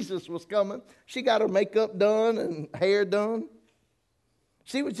knew Jesus was coming. She got her makeup done and hair done.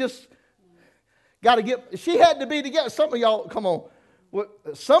 She was just she had to be together. Some of y'all, come on.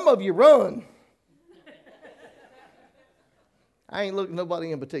 Some of you run. I ain't looking at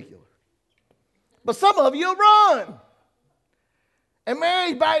nobody in particular. But some of you run. And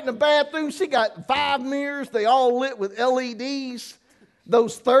Mary's back in the bathroom. She got 5 mirrors. They all lit with LEDs.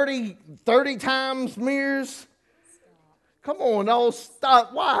 Those 30 times mirrors. Come on, all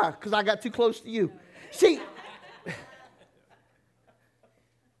stop. Why? Because I got too close to you. See,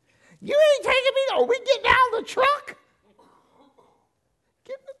 you ain't taking me. Are we getting out of the truck?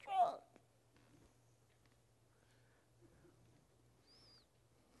 Get in the truck.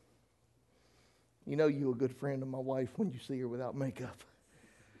 You know you're a good friend of my wife when you see her without makeup.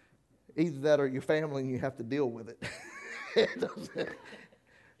 Either that or your family and you have to deal with it.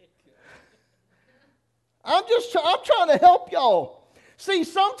 I'm trying to help y'all. See,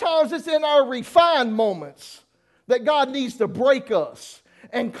 sometimes it's in our refined moments that God needs to break us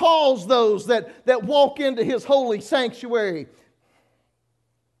and cause those that walk into His holy sanctuary.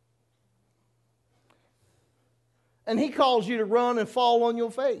 And He calls you to run and fall on your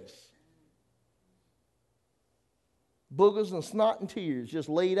face. Boogers and snot and tears just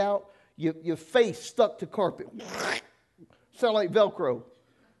laid out, your face stuck to carpet. Sound like Velcro.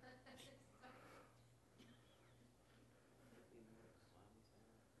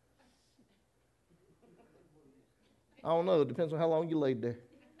 I don't know. It depends on how long you laid there.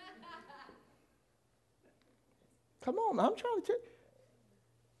 Come on, I'm trying to tell you.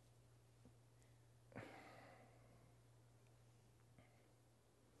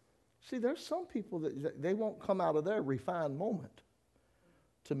 See, there's some people that they won't come out of their refined moment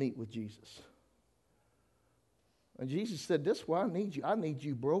to meet with Jesus. And Jesus said, this is where I need you. I need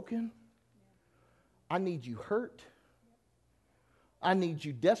you broken. I need you hurt. I need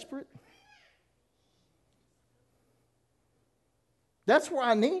you desperate. That's where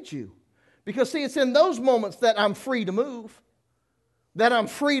I need you. Because, see, it's in those moments that I'm free to move, that I'm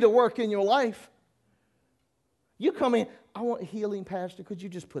free to work in your life. You come in, I want healing, Pastor. Could you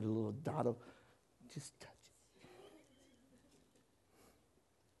just put a little dot of, just touch it?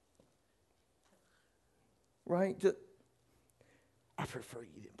 Right? I prefer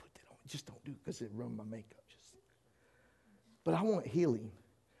you didn't put that on. Just don't do it because it ruined my makeup. But I want healing.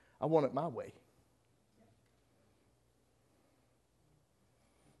 I want it my way.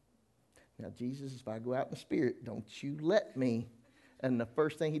 Now, Jesus, if I go out in the Spirit, don't you let me. And the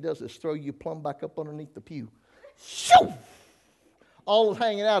first thing he does is throw you plumb back up underneath the pew. Shoo! All is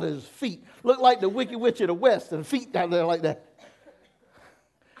hanging out at his feet. Look like the Wicked Witch of the West, and feet down there like that.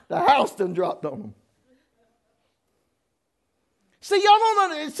 The house done dropped on them. See, y'all don't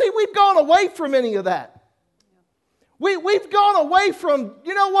know. See, we've gone away from any of that. We've gone away from,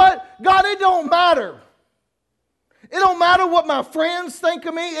 you know what? God, it don't matter. It don't matter what my friends think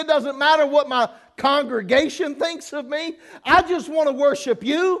of me. It doesn't matter what my congregation thinks of me. I just want to worship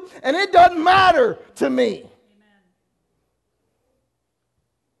you, and it doesn't matter to me. Amen.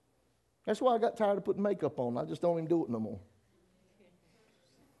 That's why I got tired of putting makeup on. I just don't even do it no more.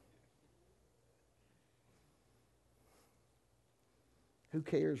 Who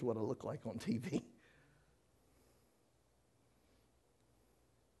cares what I look like on TV?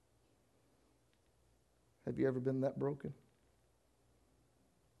 Have you ever been that broken?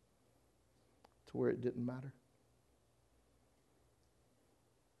 To where it didn't matter?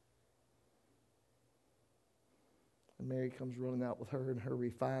 And Mary comes running out with her and her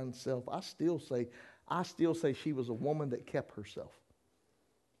refined self. I still say she was a woman that kept herself.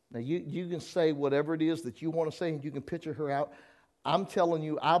 Now you can say whatever it is that you want to say, and you can picture her out. I'm telling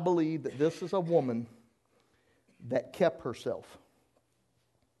you, I believe that this is a woman that kept herself.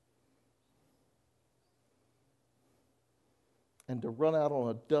 And to run out on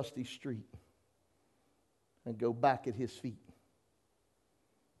a dusty street and go back at his feet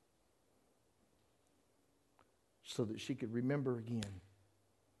so that she could remember again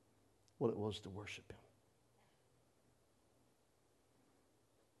what it was to worship him.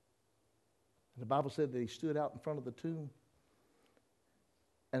 And the Bible said that he stood out in front of the tomb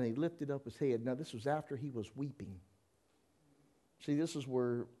and he lifted up his head. Now, this was after he was weeping. See, this is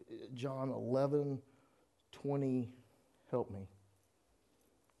where John 11:20, help me.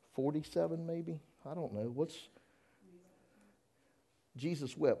 47 maybe? I don't know.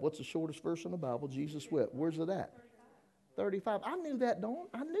 Jesus wept. What's the shortest verse in the Bible? Jesus wept. Where's it at? 35. I knew that, Dawn.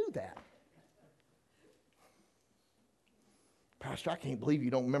 I knew that. Pastor, I can't believe you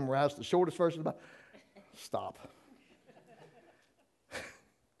don't memorize the shortest verse in the Bible. Stop.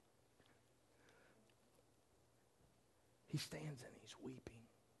 He stands and he's weeping.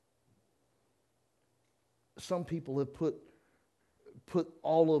 Some people have put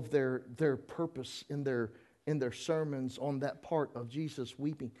all of their purpose in their sermons on that part of Jesus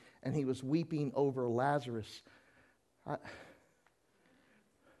weeping. And he was weeping over Lazarus.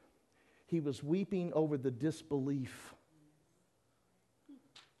 He was weeping over the disbelief.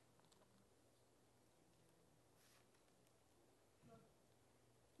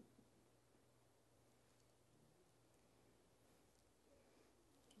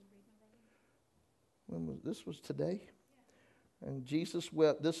 This was today. And Jesus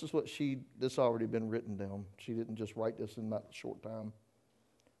wept. This is what this already been written down. She didn't just write this in that short time.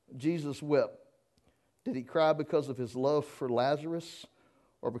 Jesus wept. Did he cry because of his love for Lazarus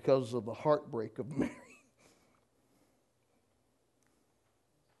or because of the heartbreak of Mary?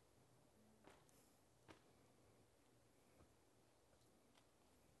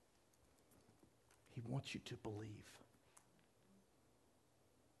 He wants you to believe.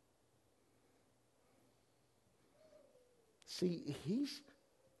 See,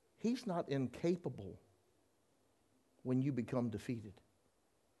 he's not incapable when you become defeated.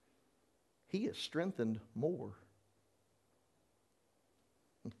 He is strengthened more.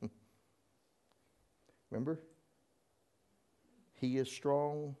 Remember? He is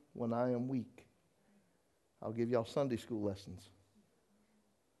strong when I am weak. I'll give y'all Sunday school lessons.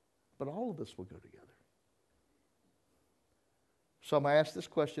 But all of this will go together. So I'm going to ask this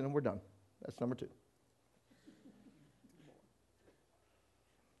question and we're done. That's number 2.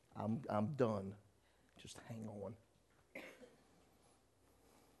 I'm done. Just hang on.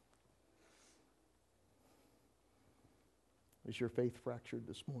 Is your faith fractured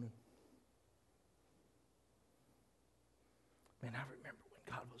this morning? Man, I remember when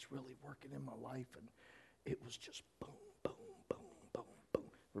God was really working in my life, and it was just boom, boom, boom, boom, boom.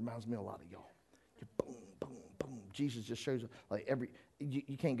 Reminds me a lot of y'all. Just boom, boom, boom. Jesus just shows up like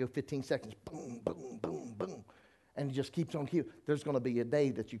you can't go 15 seconds. Boom, boom, boom, boom. And it just keeps on keeping. There's going to be a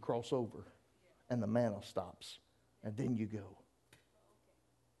day that you cross over, and the manna stops, and then you go.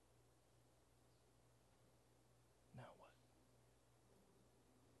 Now what?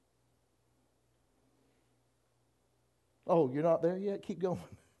 Oh, you're not there yet? Keep going.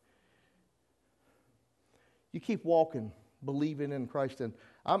 You keep walking, believing in Christ. And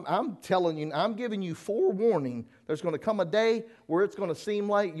I'm telling you, I'm giving you forewarning. There's going to come a day where it's going to seem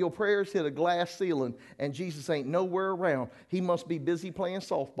like your prayers hit a glass ceiling and Jesus ain't nowhere around. He must be busy playing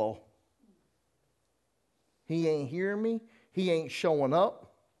softball. He ain't hearing me. He ain't showing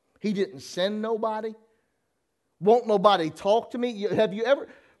up. He didn't send nobody. Won't nobody talk to me? Have you ever?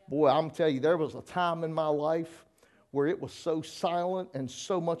 Boy, I'm telling you, there was a time in my life where it was so silent and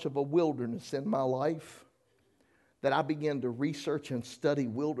so much of a wilderness in my life that I began to research and study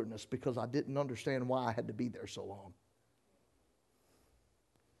wilderness because I didn't understand why I had to be there so long.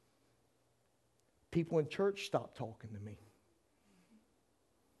 People in church stopped talking to me.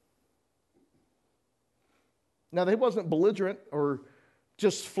 Now, they wasn't belligerent or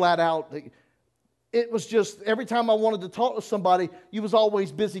just flat out. It was just every time I wanted to talk to somebody, you was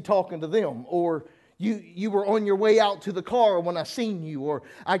always busy talking to them, or you were on your way out to the car when I seen you, or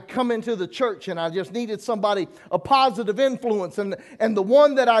I'd come into the church and I just needed somebody, a positive influence, and the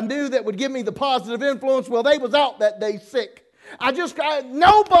one that I knew that would give me the positive influence, well, they was out that day sick.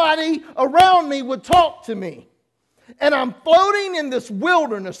 Nobody around me would talk to me. And I'm floating in this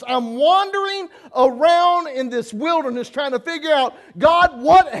wilderness. I'm wandering around in this wilderness trying to figure out, God,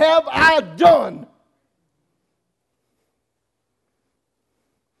 what have I done?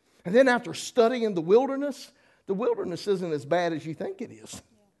 And then after studying the wilderness isn't as bad as you think it is.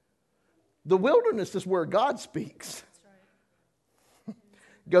 The wilderness is where God speaks.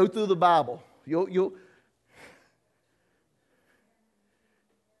 Go through the Bible.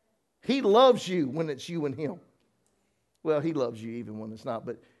 He loves you when it's you and him. Well, he loves you even when it's not,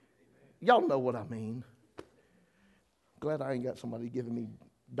 but y'all know what I mean. Glad I ain't got somebody giving me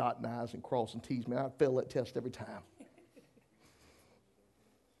dotting I's and crossing T's. Man, I'd fail that test every time.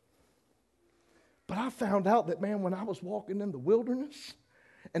 But I found out that, man, when I was walking in the wilderness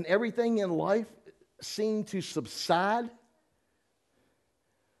and everything in life seemed to subside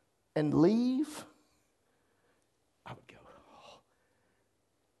and leave, I would go, oh,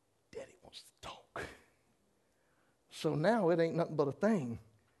 Daddy wants to talk. So now it ain't nothing but a thing.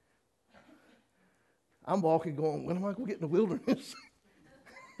 I'm walking going, when am I going to get in the wilderness?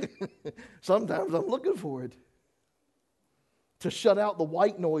 Sometimes I'm looking for it to shut out the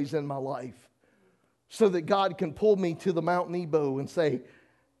white noise in my life so that God can pull me to the Mount Nebo and say,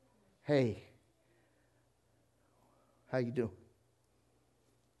 hey, how you doing?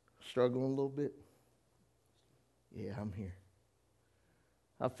 Struggling a little bit? Yeah, I'm here.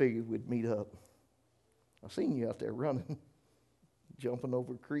 I figured we'd meet up. I seen you out there running, jumping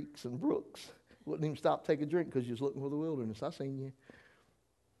over creeks and brooks. Wouldn't even stop to take a drink because you was looking for the wilderness. I seen you.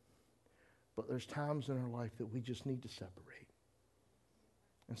 But there's times in our life that we just need to separate.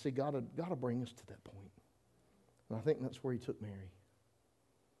 And see, God will bring us to that point. And I think that's where he took Mary.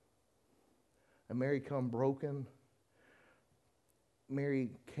 And Mary come broken. Mary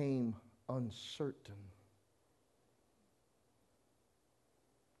came uncertain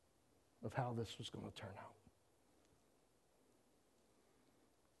of how this was going to turn out.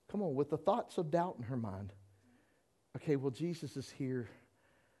 Come on, with the thoughts of doubt in her mind. Okay, well, Jesus is here.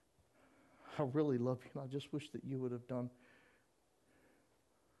 I really love you, and I just wish that you would have done.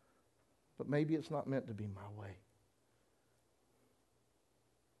 But maybe it's not meant to be my way.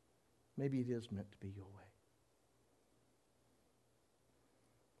 Maybe it is meant to be your way.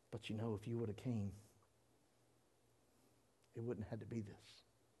 But you know, if you would have came, it wouldn't have had to be this.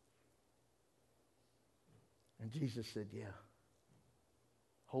 And Jesus said, yeah,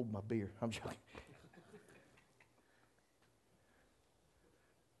 hold my beer. I'm joking.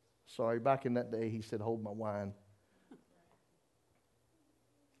 Sorry, back in that day, he said, hold my wine.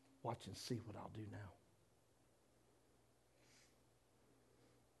 Watch and see what I'll do now.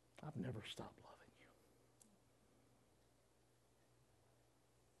 I've never stopped loving you.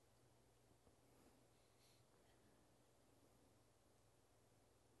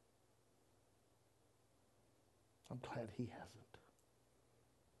 I'm glad he hasn't.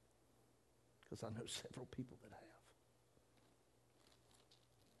 because I know several people that have.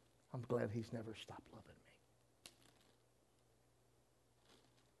 I'm glad he's never stopped loving me.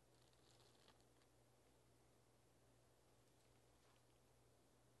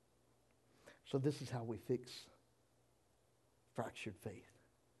 So this is how we fix fractured faith.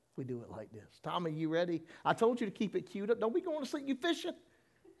 We do it like this. Tommy, you ready? I told you to keep it queued up. Don't be going to sleep. You fishing?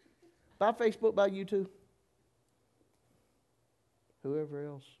 By Facebook, by YouTube. Whoever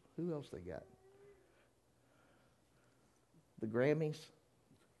else. Who else they got? The Grammys.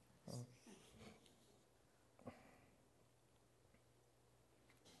 Oh.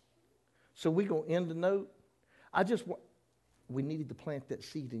 So we're going to end the note. We needed to plant that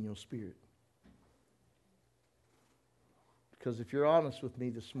seed in your spirit. Because if you're honest with me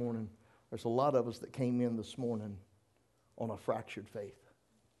this morning, there's a lot of us that came in this morning on a fractured faith.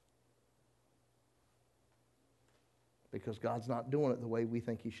 Because God's not doing it the way we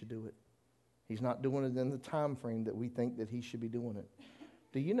think he should do it. He's not doing it in the time frame that we think that he should be doing it.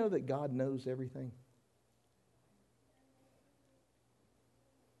 Do you know that God knows everything?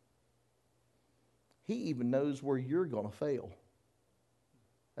 He even knows where you're going to fail.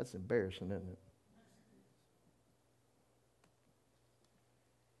 That's embarrassing, isn't it?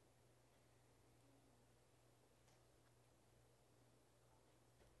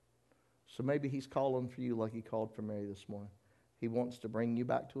 So maybe he's calling for you like he called for Mary this morning. He wants to bring you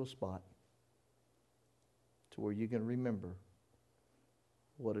back to a spot to where you can remember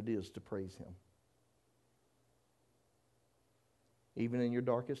what it is to praise him. Even in your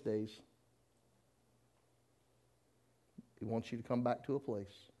darkest days, he wants you to come back to a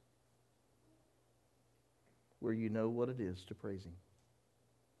place where you know what it is to praise him.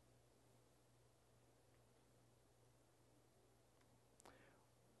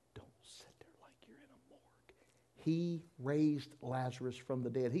 He raised Lazarus from the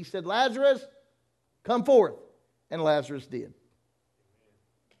dead. He said, Lazarus, come forth. And Lazarus did.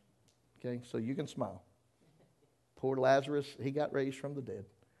 Okay, so you can smile. Poor Lazarus, he got raised from the dead.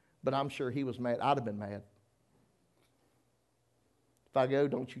 But I'm sure he was mad. I'd have been mad. If I go,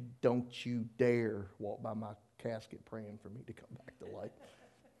 don't you dare walk by my casket praying for me to come back to life.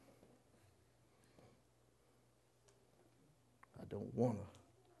 I don't want to.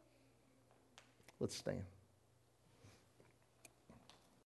 Let's stand.